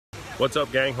What's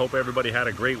up, gang? Hope everybody had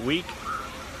a great week.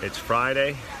 It's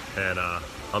Friday, and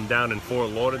I'm down in Fort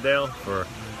Lauderdale for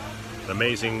an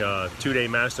amazing two-day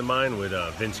mastermind with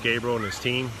Vince Gabriel and his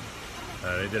team.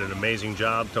 They did an amazing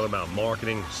job talking about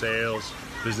marketing, sales,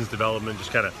 business development, just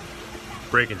kind of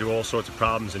breaking through all sorts of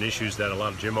problems and issues that a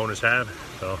lot of gym owners have.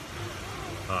 So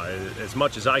as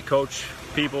much as I coach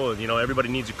people, you know, everybody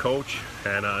needs a coach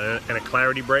and a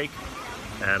clarity break.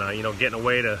 And you know, getting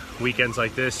away to weekends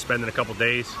like this, spending a couple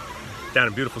days down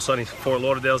in beautiful sunny Fort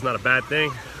Lauderdale is not a bad thing.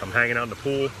 I'm hanging out in the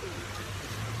pool,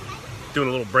 doing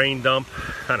a little brain dump,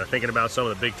 kind of thinking about some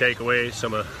of the big takeaways,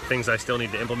 some of the things I still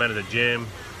need to implement at the gym,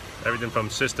 everything from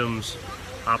systems,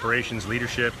 operations,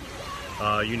 leadership,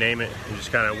 you name it. And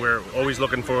just kind of, we're always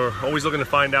looking to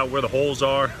find out where the holes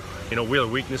are, you know, where the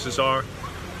weaknesses are,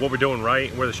 what we're doing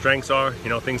right, where the strengths are, you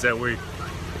know, things that we, you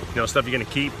know, stuff you're gonna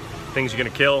keep, things you're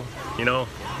gonna kill, you know,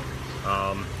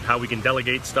 how we can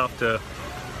delegate stuff to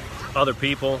other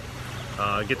people,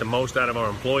 get the most out of our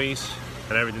employees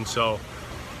and everything. So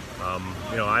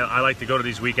you know, I like to go to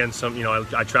these weekends. You know,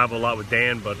 I travel a lot with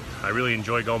Dan, but I really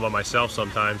enjoy going by myself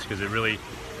sometimes because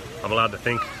I'm allowed to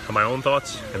think of my own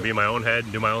thoughts and be in my own head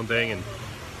and do my own thing and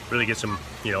really get some,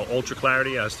 you know, ultra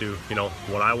clarity as to, you know,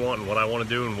 what I want and what I want to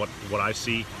do and what I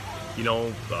see, you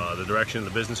know, the direction of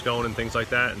the business going and things like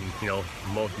that. And, you know,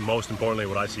 most importantly,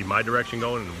 what I see my direction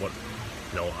going and what,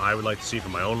 you know, I would like to see for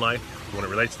my own life when it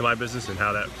relates to my business and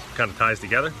how that kind of ties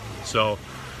together. So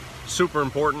super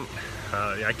important.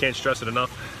 I can't stress it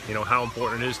enough, you know, how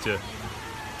important it is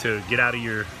to get out of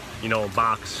your, you know,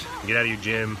 box, get out of your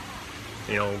gym,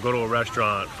 you know, go to a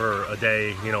restaurant for a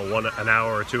day, you know, an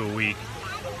hour or two a week,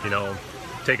 you know,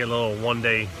 take a little one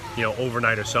day, you know,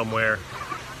 overnighter somewhere,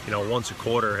 you know, once a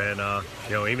quarter. And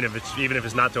you know, even if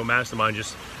it's not to a mastermind,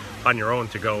 just on your own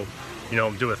to go, you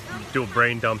know, do a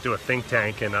brain dump, do a think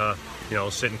tank, and you know,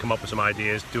 sit and come up with some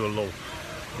ideas, do a little,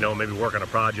 you know, maybe work on a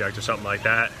project or something like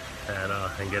that,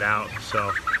 and get out.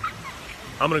 So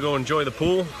I'm gonna go enjoy the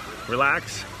pool,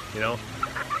 relax, you know,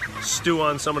 stew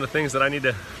on some of the things that I need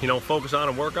to, you know, focus on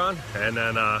and work on, and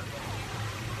then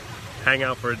hang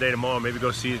out for a day tomorrow. Maybe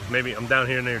go see, maybe I'm down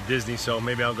here near Disney, so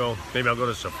maybe I'll go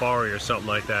to safari or something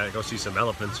like that, go see some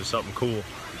elephants or something cool,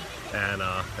 and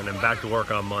then back to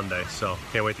work on Monday. So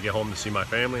can't wait to get home to see my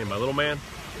family and my little man.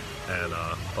 And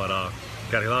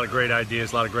got a lot of great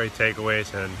ideas, a lot of great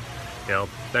takeaways, and you know,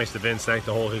 thanks to Vince, thanks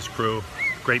to his crew.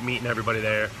 Great meeting everybody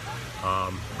there.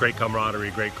 Great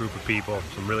camaraderie, great group of people,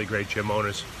 some really great gym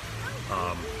owners.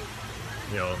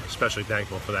 You know, especially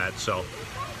thankful for that. So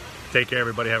take care,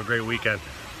 everybody. Have a great weekend.